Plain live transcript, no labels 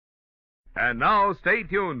And now, stay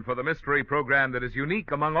tuned for the mystery program that is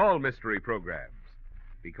unique among all mystery programs.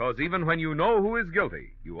 Because even when you know who is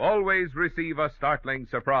guilty, you always receive a startling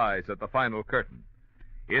surprise at the final curtain.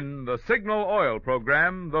 In the Signal Oil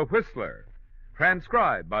program, The Whistler,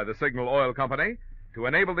 transcribed by the Signal Oil Company to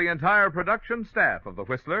enable the entire production staff of The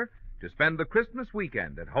Whistler to spend the Christmas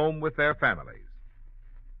weekend at home with their families.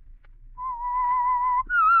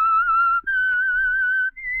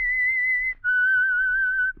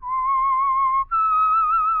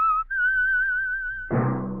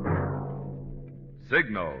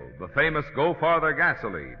 Signal, the famous Go Farther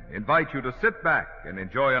gasoline, invite you to sit back and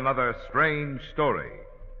enjoy another strange story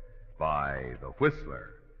by The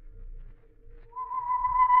Whistler.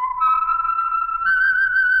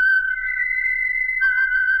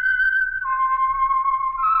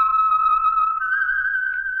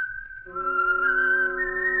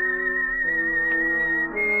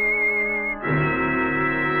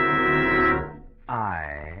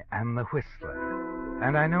 I am the Whistler.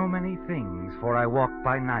 And I know many things, for I walk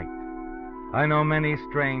by night. I know many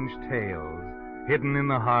strange tales, hidden in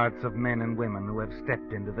the hearts of men and women who have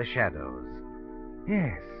stepped into the shadows.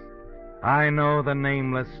 Yes, I know the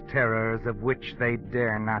nameless terrors of which they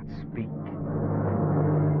dare not speak.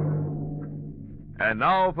 And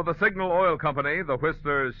now for the Signal Oil Company, The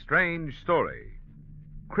Whistler's strange story,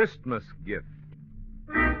 Christmas Gift.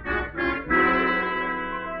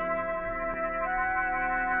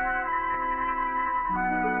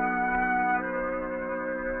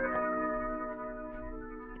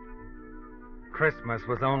 Christmas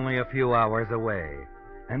was only a few hours away,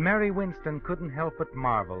 and Mary Winston couldn't help but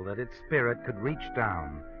marvel that its spirit could reach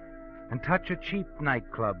down and touch a cheap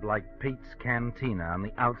nightclub like Pete's Cantina on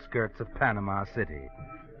the outskirts of Panama City.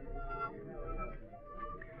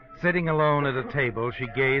 Sitting alone at a table, she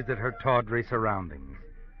gazed at her tawdry surroundings.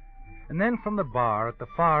 And then from the bar at the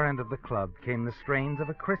far end of the club came the strains of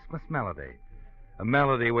a Christmas melody, a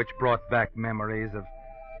melody which brought back memories of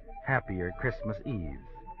happier Christmas Eves.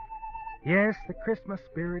 Yes, the Christmas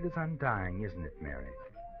spirit is undying, isn't it, Mary?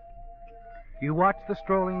 You watch the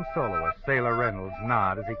strolling soloist, Sailor Reynolds,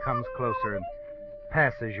 nod as he comes closer and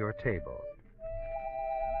passes your table.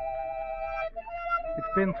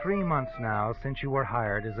 It's been 3 months now since you were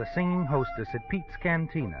hired as a singing hostess at Pete's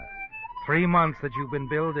Cantina. 3 months that you've been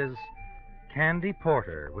billed as Candy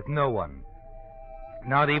Porter with no one,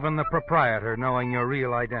 not even the proprietor, knowing your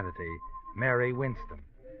real identity, Mary Winston.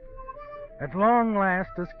 At long last,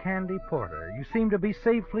 as Candy Porter, you seem to be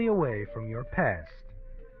safely away from your past.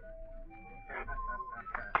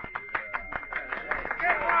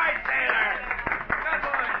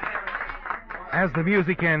 As the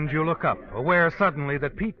music ends, you look up, aware suddenly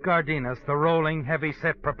that Pete Gardinas, the rolling,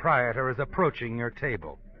 heavy-set proprietor, is approaching your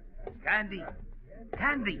table. Candy!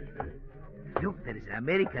 Look, there is an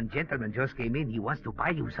American gentleman just came in. He wants to buy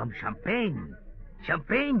you some champagne.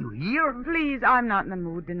 Champagne, you hear? Please, I'm not in the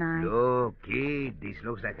mood tonight. Look, kid, this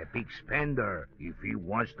looks like a big spender. If he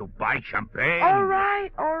wants to buy champagne... All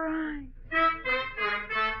right.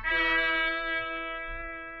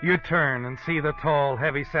 You turn and see the tall,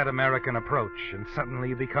 heavy-set American approach, and suddenly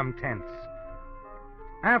you become tense.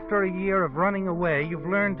 After a year of running away, you've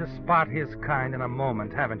learned to spot his kind in a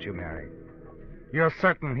moment, haven't you, Mary? You're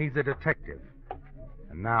certain he's a detective.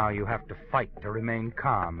 And now you have to fight to remain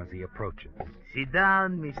calm as he approaches. Sit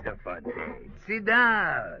down, Mr. Fontaine. Sit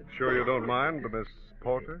down. Sure you don't mind, Miss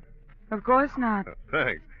Porter? Of course not.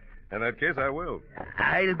 Thanks. In that case, I will.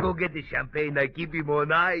 I'll go get the champagne. I keep him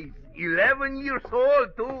on ice. 11 years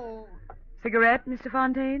old, too. Cigarette, Mr.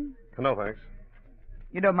 Fontaine? No, thanks.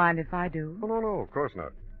 You don't mind if I do? Oh, no, of course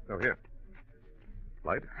not. Oh, here.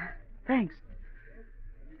 Light? Thanks.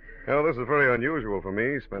 Well, this is very unusual for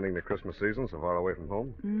me, spending the Christmas season so far away from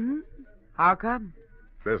home. Mm-hmm. How come?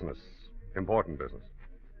 Business. Important business.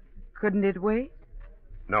 Couldn't it wait?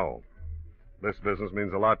 No. This business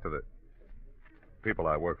means a lot to the people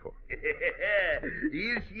I work for.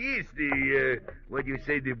 Here she is,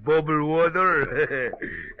 the bubble water.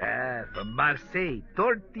 From Marseille,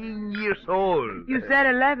 13 years old. You said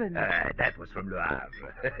 11. That was from Le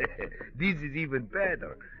Havre. This is even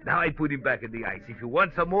better. Now I put him back in the ice. If you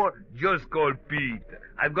want some more, just call Pete.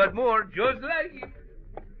 I've got more just like him.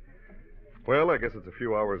 Well, I guess it's a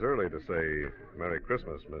few hours early to say Merry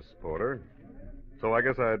Christmas, Miss Porter. So I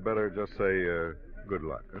guess I'd better just say good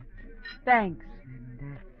luck, huh? Thanks.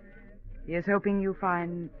 And here's hoping you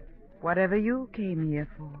find whatever you came here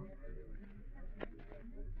for.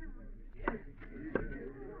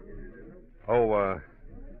 Oh,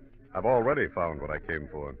 I've already found what I came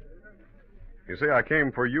for. You see, I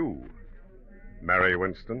came for you, Mary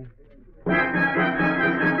Winston.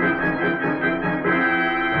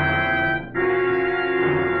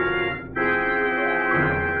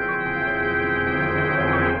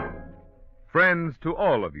 friends, to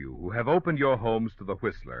all of you who have opened your homes to the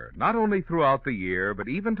Whistler, not only throughout the year, but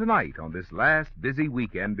even tonight on this last busy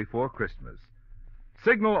weekend before Christmas,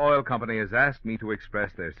 Signal Oil Company has asked me to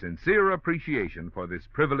express their sincere appreciation for this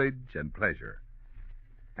privilege and pleasure.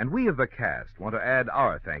 And we of the cast want to add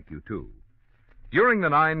our thank you, too. During the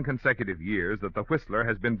 9 consecutive years that the Whistler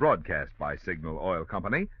has been broadcast by Signal Oil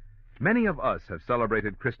Company, many of us have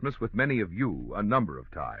celebrated Christmas with many of you a number of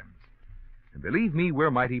times. And believe me,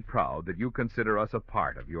 we're mighty proud that you consider us a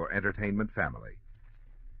part of your entertainment family.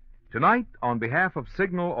 Tonight, on behalf of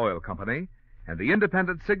Signal Oil Company and the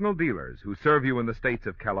independent signal dealers who serve you in the states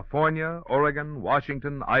of California, Oregon,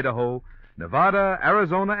 Washington, Idaho, Nevada,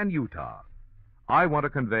 Arizona, and Utah, I want to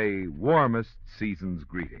convey warmest season's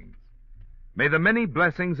greetings. May the many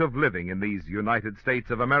blessings of living in these United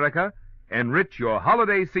States of America enrich your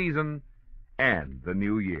holiday season and the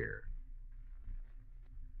new year.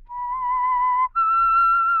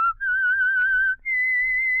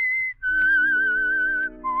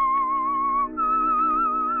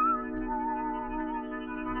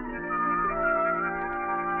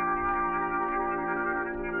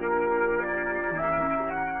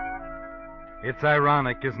 It's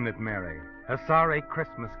ironic, isn't it, Mary? A sorry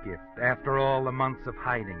Christmas gift after all the months of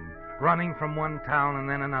hiding, running from one town and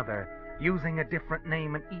then another, using a different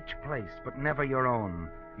name in each place, but never your own,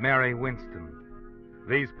 Mary Winston.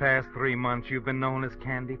 These past 3 months you've been known as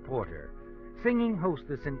Candy Porter, singing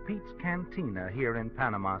hostess in Pete's Cantina here in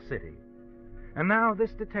Panama City. And now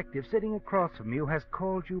this detective sitting across from you has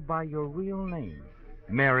called you by your real name,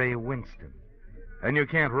 Mary Winston. And you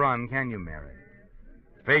can't run, can you, Mary?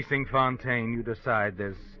 Facing Fontaine, you decide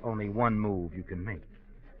there's only one move you can make.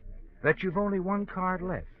 That you've only one card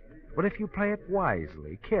left. But if you play it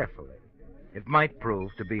wisely, carefully, it might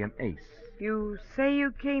prove to be an ace. You say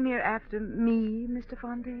you came here after me, Mr.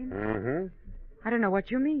 Fontaine? Mm-hmm. I don't know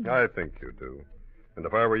what you mean. I think you do. And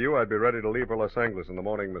if I were you, I'd be ready to leave for Los Angeles in the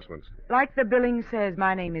morning, Miss Winston. Like the billing says,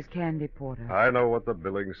 my name is Candy Porter. I know what the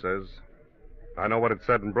billing says. I know what it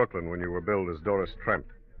said in Brooklyn when you were billed as Doris Trent.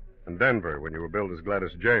 In Denver when you were billed as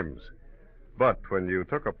Gladys James. But when you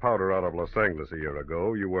took a powder out of Los Angeles a year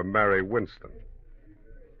ago, you were Mary Winston.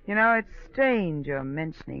 You know, it's strange you're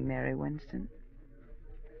mentioning Mary Winston.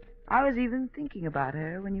 I was even thinking about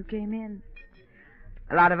her when you came in.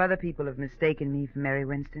 A lot of other people have mistaken me for Mary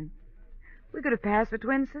Winston. We could have passed for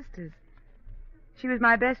twin sisters. She was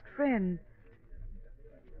my best friend.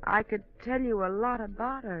 I could tell you a lot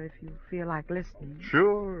about her if you feel like listening.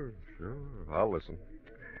 Sure. I'll listen.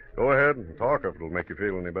 Go ahead and talk if it'll make you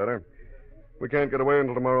feel any better. We can't get away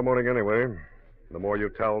until tomorrow morning anyway. The more you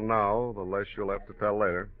tell now, the less you'll have to tell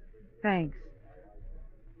later. Thanks.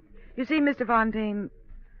 You see, Mr. Fontaine,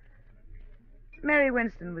 Mary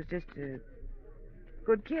Winston was just a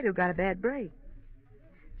good kid who got a bad break.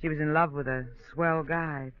 She was in love with a swell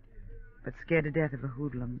guy, but scared to death of a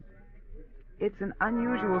hoodlum. It's an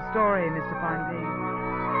unusual story, Mr. Fontaine.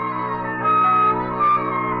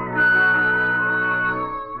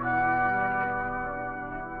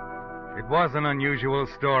 It was an unusual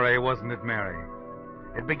story, wasn't it, Mary?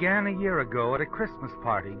 It began a year ago at a Christmas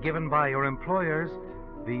party given by your employers,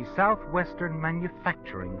 the Southwestern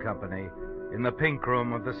Manufacturing Company, in the pink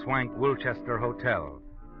room of the swank Wilchester Hotel.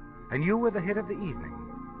 And you were the hit of the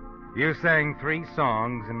evening. You sang 3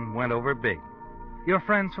 songs and went over big. Your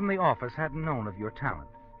friends from the office hadn't known of your talent,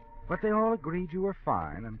 but they all agreed you were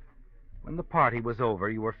fine, and when the party was over,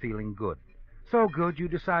 you were feeling good. So good you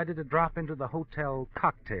decided to drop into the hotel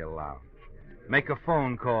cocktail lounge, make a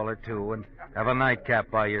phone call or two, and have a nightcap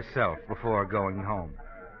by yourself before going home.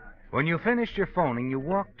 When you finished your phoning, you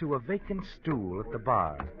walked to a vacant stool at the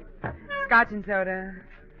bar. Scotch and soda.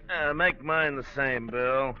 Make mine the same,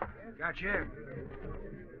 Bill. Gotcha.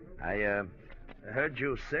 I heard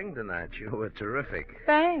you sing tonight. You were terrific.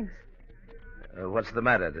 Thanks. What's the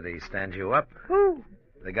matter? Did he stand you up? Who?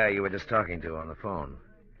 The guy you were just talking to on the phone.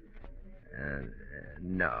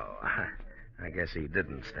 No. I guess he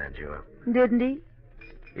didn't stand you up. Didn't he?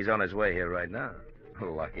 He's on his way here right now.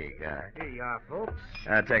 Lucky guy. Here you are, folks.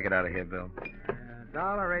 Take it out of here, Bill.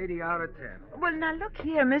 $1.80 out of 10. Well, now look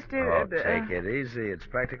here, Mr. Oh, take it easy. It's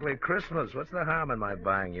practically Christmas. What's the harm in my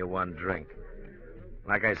buying you one drink?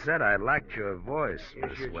 Like I said, I liked your voice,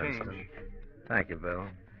 Here's Miss your Winston. change. Thank you, Bill.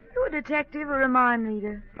 You a detective or a mind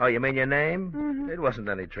reader? Oh, you mean your name? Mm-hmm. It wasn't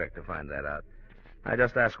any trick to find that out. I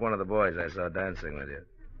just asked one of the boys I saw dancing with you.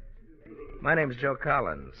 My name's Joe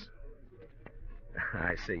Collins.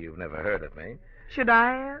 I see you've never heard of me. Should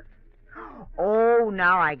I have? Oh,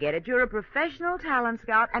 now I get it. You're a professional talent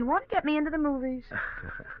scout and want to get me into the movies.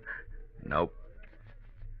 Nope.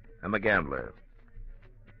 I'm a gambler.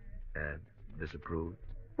 Disapproved?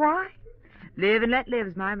 Why? Live and let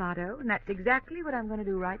live's my motto, and that's exactly what I'm going to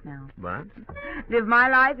do right now. What? Live my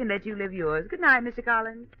life and let you live yours. Good night, Mr.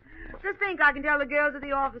 Collins. Just think I can tell the girls at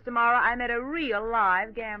the office tomorrow I met a real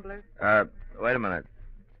live gambler. Wait a minute.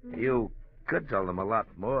 You could tell them a lot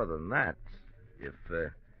more than that if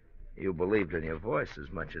you believed in your voice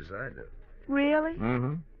as much as I do. Really?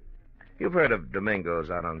 Mm-hmm. You've heard of Domingo's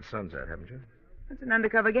out on Sunset, haven't you? It's an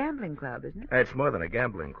undercover gambling club, isn't it? It's more than a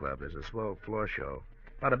gambling club. There's a swell floor show.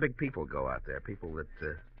 A lot of big people go out there, people that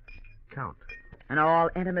count. And all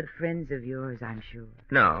intimate friends of yours, I'm sure.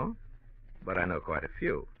 No, but I know quite a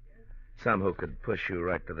few. Some who could push you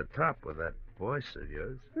right to the top with that voice of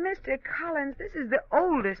yours. Mr. Collins, this is the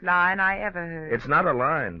oldest line I ever heard. It's not a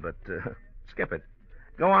line, but skip it.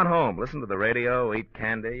 Go on home, listen to the radio, eat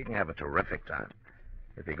candy. You can have a terrific time.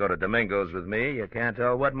 If you go to Domingo's with me, you can't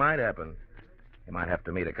tell what might happen. You might have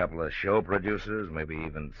to meet a couple of show producers, maybe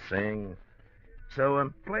even sing.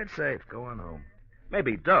 So play it safe. Go on home.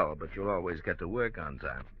 Maybe dull, but you'll always get to work on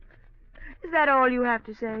time. Is that all you have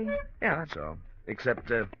to say? Yeah, that's all.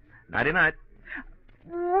 Except, nighty-night.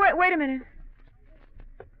 Wait a minute.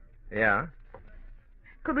 Yeah?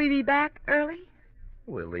 Could we be back early?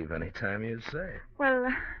 We'll leave any time you say.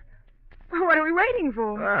 Well, what are we waiting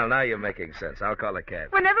for? Well, now you're making sense. I'll call a cab.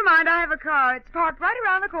 Well, never mind. I have a car. It's parked right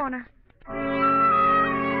around the corner.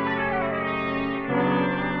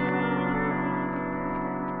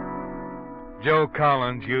 Joe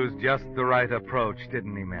Collins used just the right approach,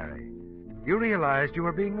 didn't he, Mary? You realized you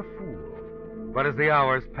were being a fool. But as the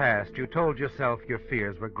hours passed, you told yourself your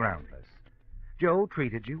fears were groundless. Joe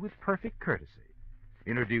treated you with perfect courtesy,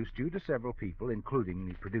 introduced you to several people, including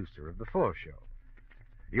the producer of the floor show.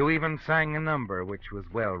 You even sang a number which was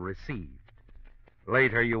well received.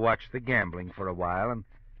 Later, you watched the gambling for a while and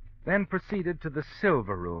then proceeded to the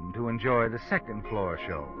Silver Room to enjoy the second floor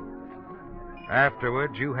show.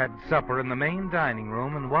 Afterwards, you had supper in the main dining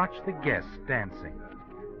room and watched the guests dancing.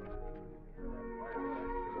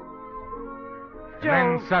 Joe.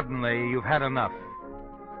 And then suddenly, you've had enough.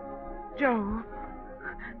 Joe,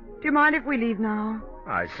 do you mind if we leave now?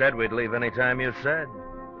 I said we'd leave any time you said.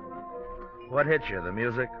 What hit you, the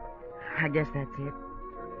music? I guess that's it.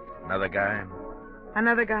 Another guy?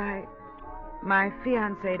 Another guy. My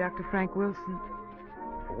fiancé, Dr. Frank Wilson.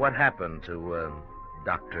 What happened to,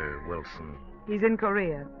 Dr. Wilson? He's in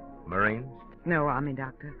Korea. Marines? No, Army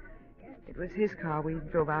doctor. It was his car we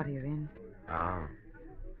drove out here in. Oh,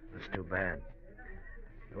 that's too bad.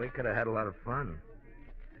 We could have had a lot of fun.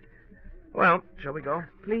 Well, shall we go?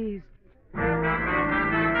 Please.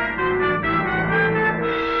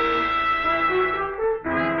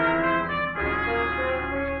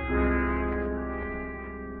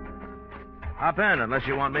 Hop in, unless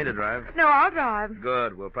you want me to drive. No, I'll drive.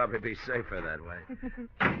 Good. We'll probably be safer that way.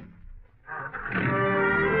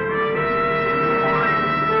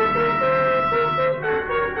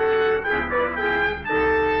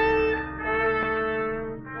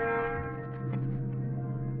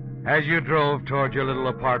 As you drove toward your little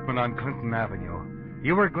apartment on Clinton Avenue,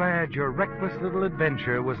 you were glad your reckless little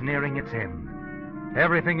adventure was nearing its end.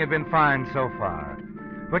 Everything had been fine so far,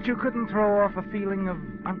 but you couldn't throw off a feeling of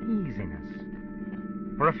uneasiness.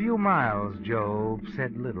 For a few miles, Joe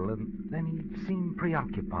said little, and then he seemed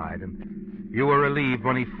preoccupied, and you were relieved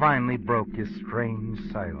when he finally broke his strange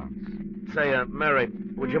silence. Say, Mary,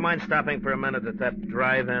 would you mind stopping for a minute at that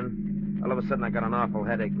drive-in? All of a sudden, I got an awful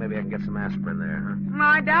headache. Maybe I can get some aspirin there, huh?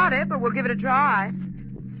 I doubt it, but we'll give it a try.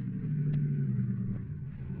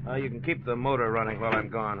 You can keep the motor running while I'm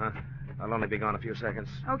gone, huh? I'll only be gone a few seconds.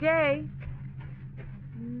 Okay.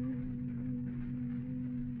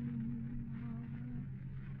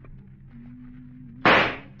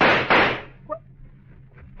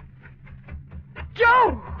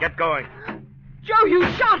 Joe! Get going. Joe, you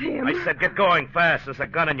shot him! I said get going fast. There's a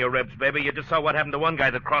gun in your ribs, baby. You just saw what happened to one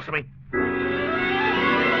guy that crossed me.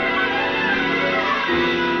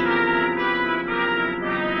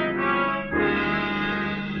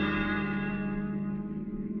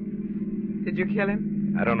 Did you kill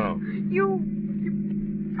him? I don't know. You...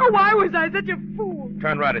 Oh, why was I such a fool?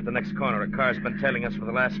 Turn right at the next corner. A car's been tailing us for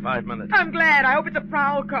the last 5 minutes. I'm glad. I hope it's a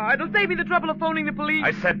prowl car. It'll save me the trouble of phoning the police.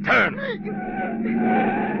 I said turn.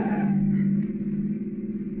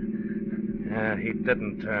 Yeah, he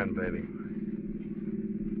didn't turn, baby.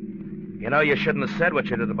 You know, you shouldn't have said what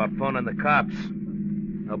you did about phoning the cops.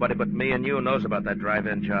 Nobody but me and you knows about that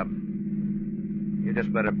drive-in job. You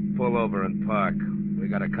just better pull over and park. We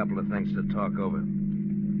got a couple of things to talk over.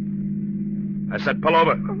 I said pull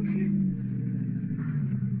over. Okay.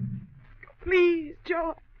 Please,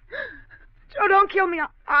 Joe. Joe, don't kill me.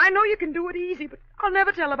 I know you can do it easy, but I'll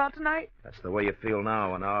never tell about tonight. That's the way you feel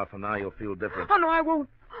now. An hour from now, you'll feel different. Oh, no, I won't.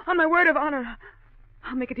 On my word of honor.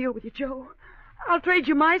 I'll make a deal with you, Joe. I'll trade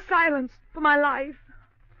you my silence for my life.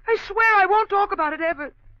 I swear I won't talk about it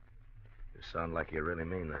ever. You sound like you really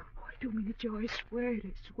mean that. Oh, I do mean it, Joe. I swear it.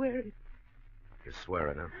 I swear it. You swear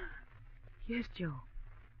it, huh? Yes, Joe.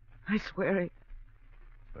 I swear it.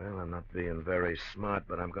 Well, I'm not being very smart,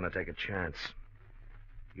 but I'm going to take a chance.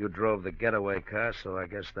 You drove the getaway car, so I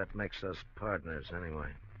guess that makes us partners anyway.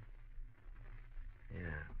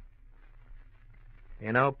 Yeah.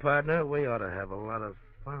 You know, partner, we ought to have a lot of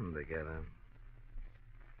fun together.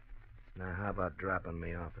 Now, how about dropping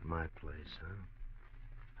me off at my place,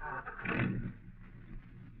 huh?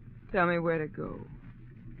 Tell me where to go.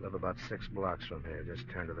 Live about 6 blocks from here. Just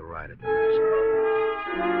turn to the right at the next.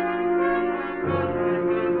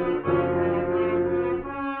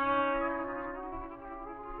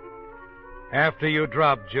 After you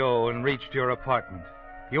dropped Joe and reached your apartment,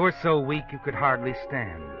 you were so weak you could hardly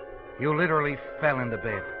stand. You literally fell into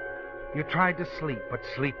bed. You tried to sleep, but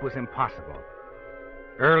sleep was impossible.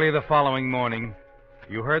 Early the following morning,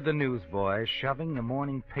 you heard the newsboy shoving the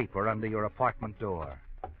morning paper under your apartment door.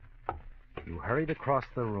 You hurried across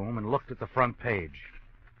the room and looked at the front page.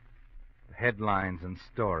 The headlines and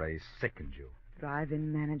stories sickened you.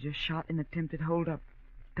 Drive-in manager shot in attempted hold-up.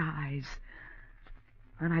 Dies.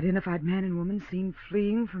 Unidentified man and woman seen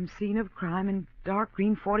fleeing from scene of crime in dark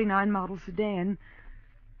green 49 model sedan.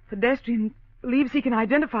 Pedestrian believes he can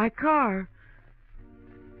identify car.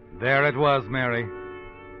 There it was, Mary.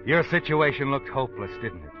 Your situation looked hopeless,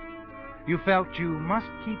 didn't it? You felt you must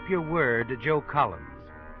keep your word to Joe Collins,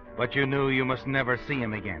 but you knew you must never see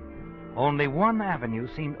him again. Only one avenue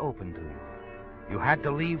seemed open to you. You had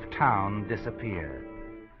to leave town and disappear.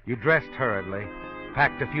 You dressed hurriedly,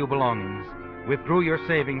 packed a few belongings, withdrew your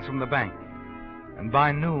savings from the bank, and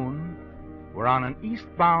by noon were on an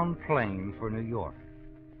eastbound plane for New York.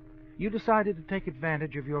 You decided to take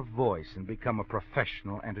advantage of your voice and become a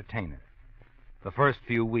professional entertainer. The first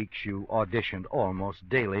few weeks you auditioned almost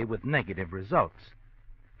daily with negative results.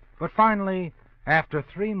 But finally, after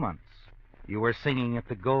 3 months, you were singing at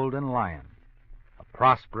the Golden Lion, a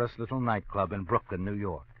prosperous little nightclub in Brooklyn, New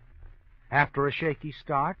York. After a shaky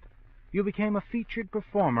start, you became a featured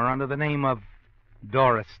performer under the name of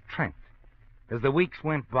Doris Trent. As the weeks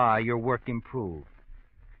went by, your work improved.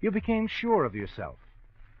 You became sure of yourself.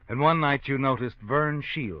 And one night you noticed Vern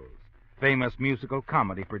Shields, famous musical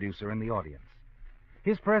comedy producer, in the audience.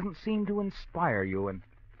 His presence seemed to inspire you, and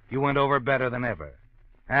you went over better than ever.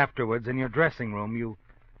 Afterwards, in your dressing room, you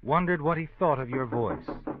wondered what he thought of your voice.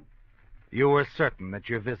 You were certain that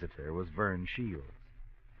your visitor was Vern Shields.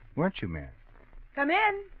 Weren't you, Mary? Come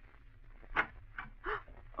in.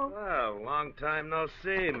 Well, long time no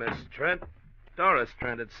see, Miss Trent. Doris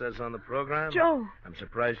Trent, it says on the program. Joe. I'm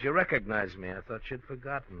surprised you recognized me. I thought you'd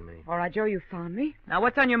forgotten me. All right, Joe, you found me. Now,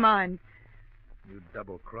 what's on your mind? You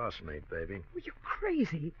double-crossed me, baby. Well, you're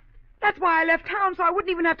crazy. That's why I left town, so I wouldn't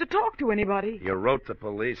even have to talk to anybody. You wrote the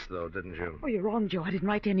police, though, didn't you? Oh, you're wrong, Joe. I didn't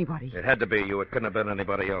write to anybody. It had to be you. It couldn't have been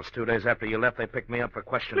anybody else. 2 days after you left, they picked me up for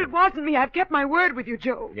questioning. But it wasn't me. I've kept my word with you,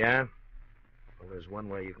 Joe. Yeah? Well, there's one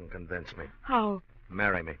way you can convince me. How?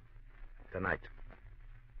 Marry me. Tonight.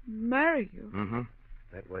 Marry you? Mm-hmm.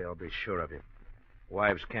 That way I'll be sure of you.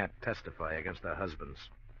 Wives can't testify against their husbands.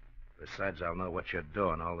 Besides, I'll know what you're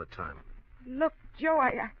doing all the time. Look, Joe,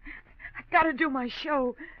 I got to do my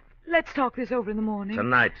show. Let's talk this over in the morning.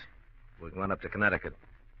 Tonight. We're going up to Connecticut.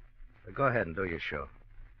 But go ahead and do your show.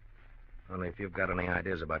 Only if you've got any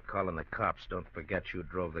ideas about calling the cops, don't forget you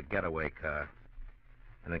drove the getaway car.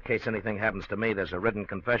 And in case anything happens to me, there's a written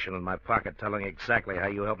confession in my pocket telling exactly how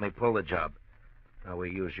you helped me pull the job. How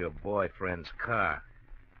we used your boyfriend's car.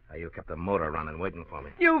 How you kept the motor running waiting for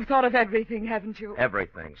me. You've thought of everything, haven't you?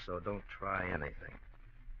 Everything, so don't try anything.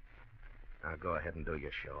 Now go ahead and do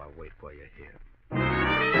your show. I'll wait for you here.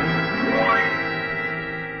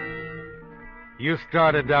 You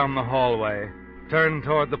started down the hallway, turned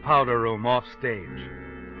toward the powder room off stage.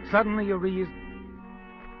 Suddenly you realized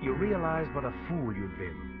what a fool you'd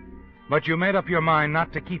been. But you made up your mind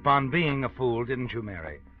not to keep on being a fool, didn't you,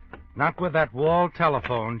 Mary? Not with that wall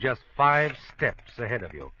telephone just 5 steps ahead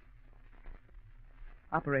of you.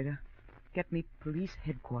 Operator, get me police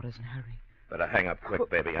headquarters and hurry. Better hang up quick,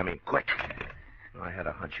 baby. I mean, quick. I had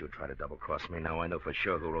a hunch you'd try to double-cross me. Now I know for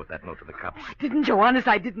sure who wrote that note to the cops. I didn't, Joe. Honest,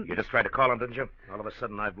 I didn't. You just tried to call him, didn't you? All of a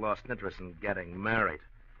sudden, I've lost interest in getting married.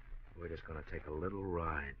 We're just going to take a little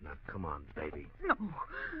ride. Now, come on, baby. No,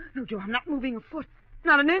 Joe, I'm not moving a foot.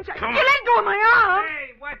 Not an inch. Come You on. let go of my arm.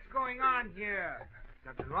 Hey, what's going on here?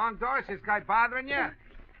 Something wrong, Doris? Is this guy bothering you?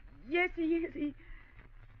 Yes, he is.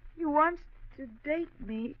 He once to date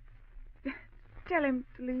me. Tell him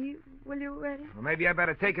to leave, will you, Eddie? Well, maybe I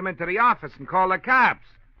better take him into the office and call the cops.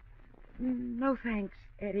 No thanks,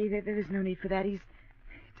 Eddie. There is no need for that. He's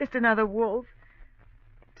just another wolf.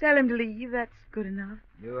 Tell him to leave. That's good enough.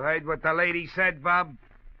 You heard what the lady said, Bob?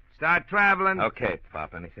 Start traveling. Okay,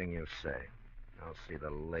 Pop, anything you say. I'll see the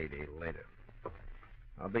lady later.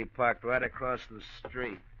 I'll be parked right across the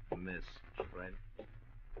street, Miss Trent.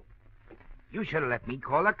 You should have let me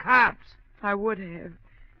call the cops. I would have,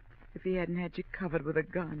 if he hadn't had you covered with a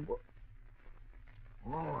gun.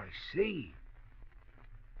 Oh, I see.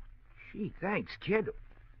 Gee, thanks, kid.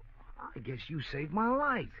 I guess you saved my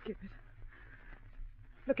life. Skip it.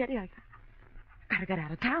 Look, Eddie, I gotta get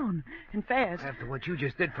out of town, and fast. After what you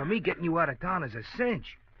just did for me, getting you out of town is a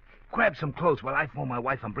cinch. Grab some clothes while I phone my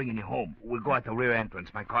wife. I'm bringing you home. We'll go out the rear entrance.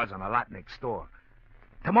 My car's on a lot next door.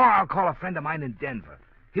 Tomorrow I'll call a friend of mine in Denver.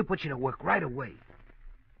 He'll put you to work right away.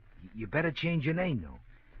 You better change your name, though.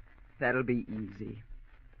 That'll be easy.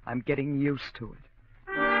 I'm getting used to it.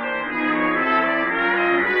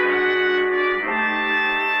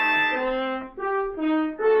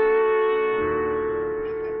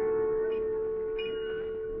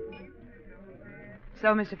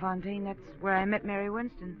 So, Mr. Fontaine, that's where I met Mary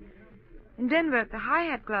Winston. In Denver at the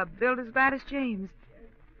Hi-Hat Club, billed as Gladys James.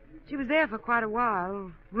 She was there for quite a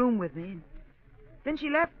while, room with me. Then she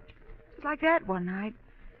left just like that one night,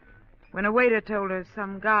 when a waiter told her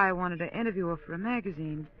some guy wanted to interview her for a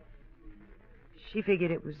magazine. She figured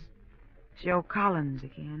it was Joe Collins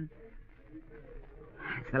again.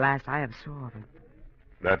 That's the last I ever saw of her.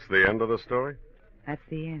 That's the end of the story? That's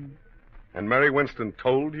the end. And Mary Winston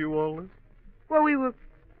told you all this? Well, we were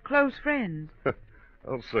close friends.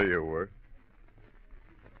 I'll say you were.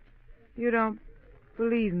 You don't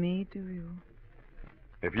believe me, do you?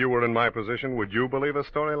 If you were in my position, would you believe a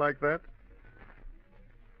story like that?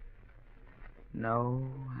 No,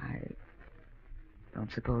 I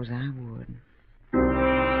don't suppose I would.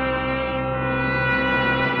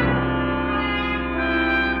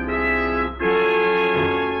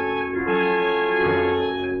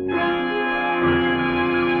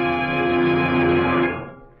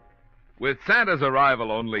 With Santa's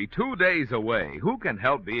arrival only 2 days away, who can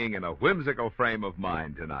help being in a whimsical frame of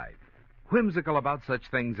mind tonight? Whimsical about such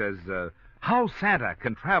things as how Santa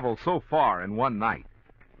can travel so far in one night.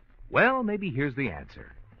 Well, maybe here's the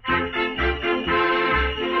answer.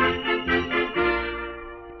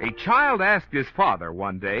 A child asked his father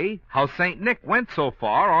one day how St. Nick went so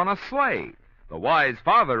far on a sleigh. The wise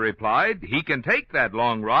father replied, he can take that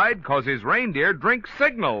long ride 'cause his reindeer drink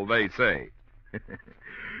signal, they say.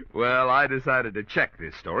 Well, I decided to check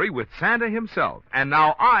this story with Santa himself, and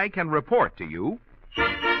now I can report to you.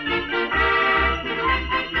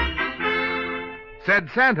 Said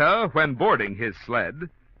Santa when boarding his sled,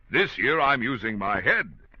 "This year I'm using my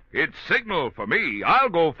head. It's signal for me. I'll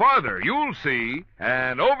go farther, you'll see."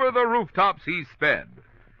 And over the rooftops he sped.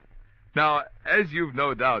 Now, as you've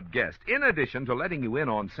no doubt guessed, in addition to letting you in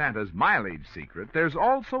on Santa's mileage secret, there's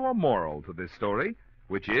also a moral to this story,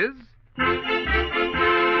 which is...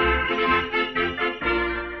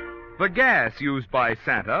 the gas used by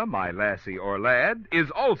Santa, my lassie or lad,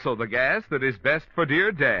 is also the gas that is best for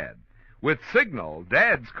dear Dad. With Signal,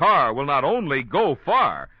 Dad's car will not only go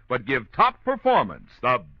far, but give top performance,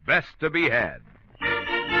 the best to be had.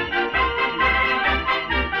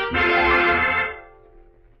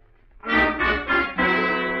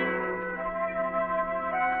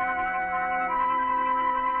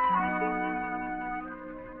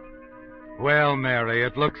 Well, Mary,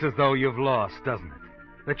 it looks as though you've lost, doesn't it?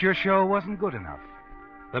 That your show wasn't good enough.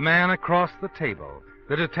 The man across the table,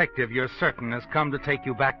 the detective you're certain has come to take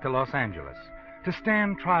you back to Los Angeles, to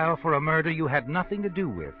stand trial for a murder you had nothing to do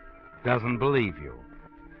with, doesn't believe you.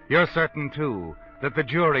 You're certain, too, that the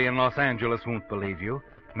jury in Los Angeles won't believe you,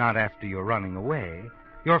 not after you're running away.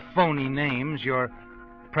 Your phony names, your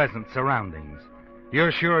present surroundings.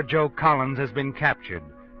 You're sure Joe Collins has been captured,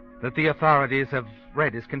 that the authorities have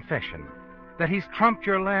read his confession, that he's trumped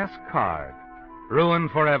your last card,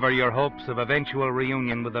 ruined forever your hopes of eventual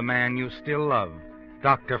reunion with the man you still love,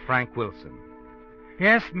 Dr. Frank Wilson.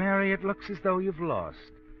 Yes, Mary, it looks as though you've lost,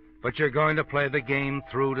 but you're going to play the game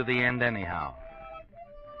through to the end anyhow.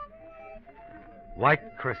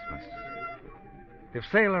 White Christmas. If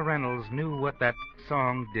Sailor Reynolds knew what that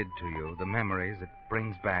song did to you, the memories it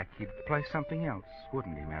brings back, he'd play something else,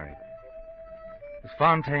 wouldn't he, Mary? As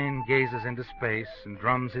Fontaine gazes into space and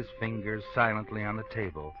drums his fingers silently on the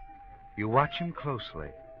table, you watch him closely,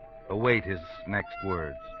 await his next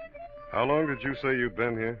words. How long did you say you'd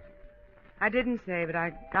been here? I didn't say, but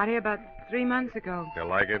I got here about 3 months ago. You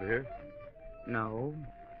like it here? No.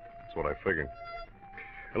 That's what I figured.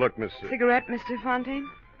 Look, Miss... Cigarette, Mr. Fontaine?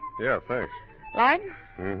 Yeah, thanks. Light?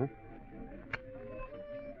 Mm-hmm.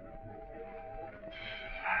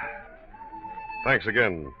 Thanks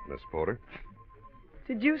again, Miss Porter.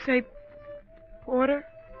 Did you say Porter?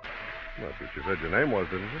 That's what you said your name was,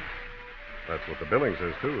 didn't you? That's what the billing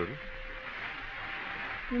says, too, isn't it?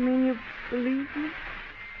 You mean you believe me?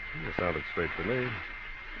 You sounded straight to me.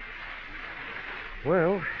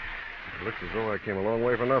 Well, it looks as though I came a long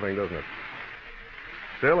way for nothing, doesn't it?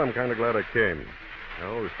 Still, I'm kind of glad I came. I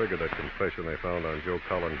always figured that confession they found on Joe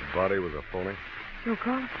Collins' body was a phony. Joe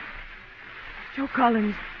Collins? Joe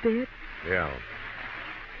Collins dead? Yeah.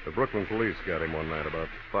 The Brooklyn police got him one night about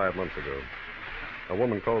 5 months ago. A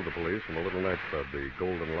woman called the police from a little nightclub, the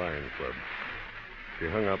Golden Lion Club. She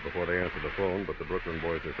hung up before they answered the phone, but the Brooklyn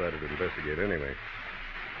boys decided to investigate anyway.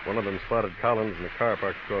 One of them spotted Collins in the car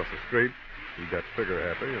parked across the street. He got trigger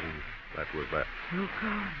happy, and that was that. Joe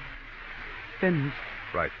Collins. Finished.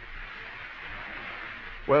 Right.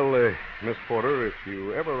 Well, Miss Porter, if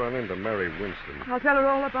you ever run into Mary Winston... I'll tell her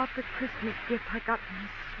all about the Christmas gift I got from a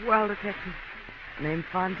swell detective named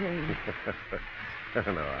Fontaine.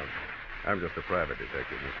 No, I'm just a private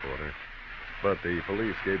detective, Miss Porter. But the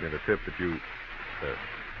police gave me the tip that you...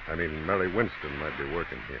 Mary Winston might be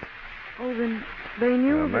working here. Oh, then they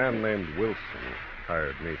knew A man named Wilson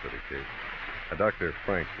hired me for the case. A Dr.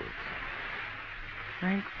 Frank Wilson.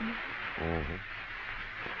 Frank? Mm-hmm.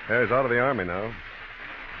 Yeah, he's out of the Army now.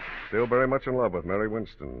 Still very much in love with Mary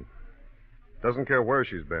Winston. Doesn't care where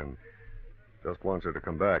she's been. Just wants her to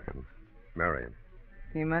come back and marry him.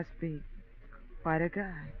 He must be quite a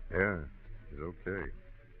guy. Yeah, he's okay.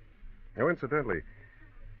 Now, incidentally,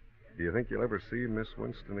 do you think you'll ever see Miss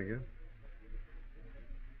Winston again?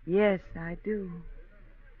 Yes, I do.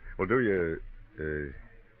 Well, do you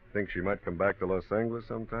think she might come back to Los Angeles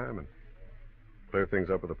sometime and clear things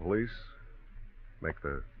up with the police? Make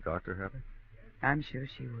the doctor happy? I'm sure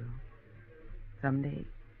she will. Someday.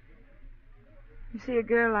 You see, a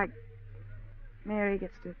girl like Mary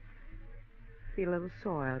gets to feel a little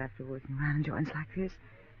soiled after working around in joints like this.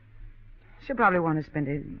 She'll probably want to spend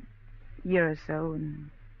a year or so in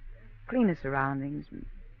cleaner surroundings.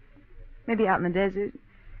 Maybe out in the desert.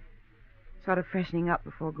 Sort of freshening up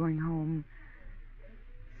before going home.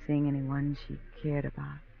 Seeing anyone she cared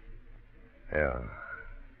about. Yeah.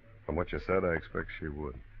 From what you said, I expect she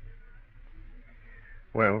would.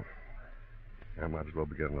 Well, I might as well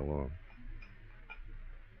be getting along.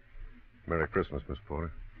 Merry Christmas, Miss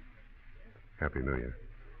Porter. Happy New Year.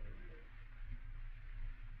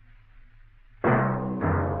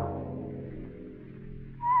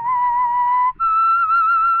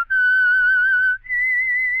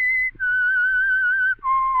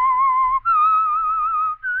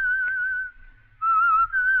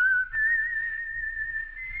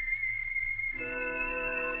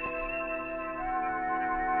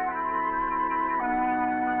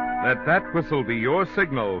 Let that whistle be your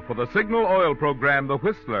signal for the Signal Oil program, The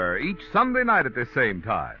Whistler, each Sunday night at this same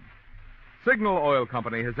time. Signal Oil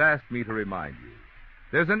Company has asked me to remind you,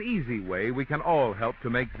 there's an easy way we can all help to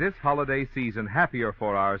make this holiday season happier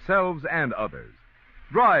for ourselves and others.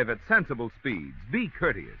 Drive at sensible speeds, be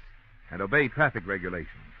courteous, and obey traffic regulations.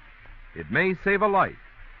 It may save a life,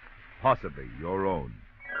 possibly your own.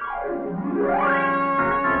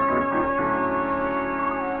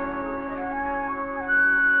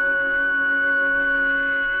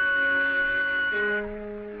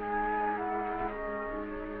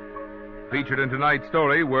 Featured in tonight's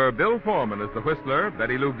story were Bill Foreman as the Whistler,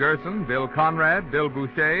 Betty Lou Gerson, Bill Conrad, Bill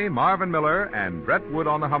Boucher, Marvin Miller, and Brett Wood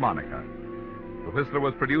on the harmonica. The Whistler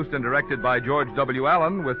was produced and directed by George W.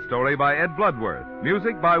 Allen, with story by Ed Bloodworth,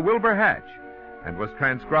 music by Wilbur Hatch, and was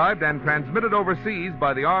transcribed and transmitted overseas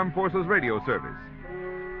by the Armed Forces Radio Service.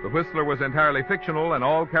 The Whistler was entirely fictional, and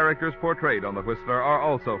all characters portrayed on The Whistler are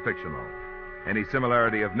also fictional. Any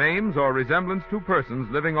similarity of names or resemblance to persons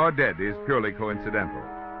living or dead is purely coincidental.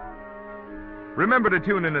 Remember to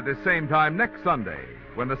tune in at the same time next Sunday,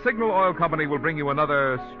 when the Signal Oil Company will bring you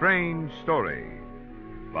another strange story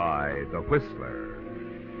by The Whistler.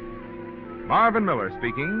 Marvin Miller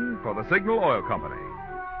speaking for the Signal Oil Company.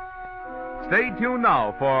 Stay tuned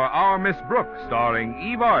now for Our Miss Brooks, starring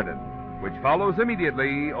Eve Arden, which follows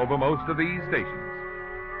immediately over most of these stations.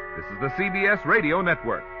 This is the CBS Radio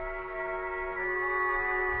Network.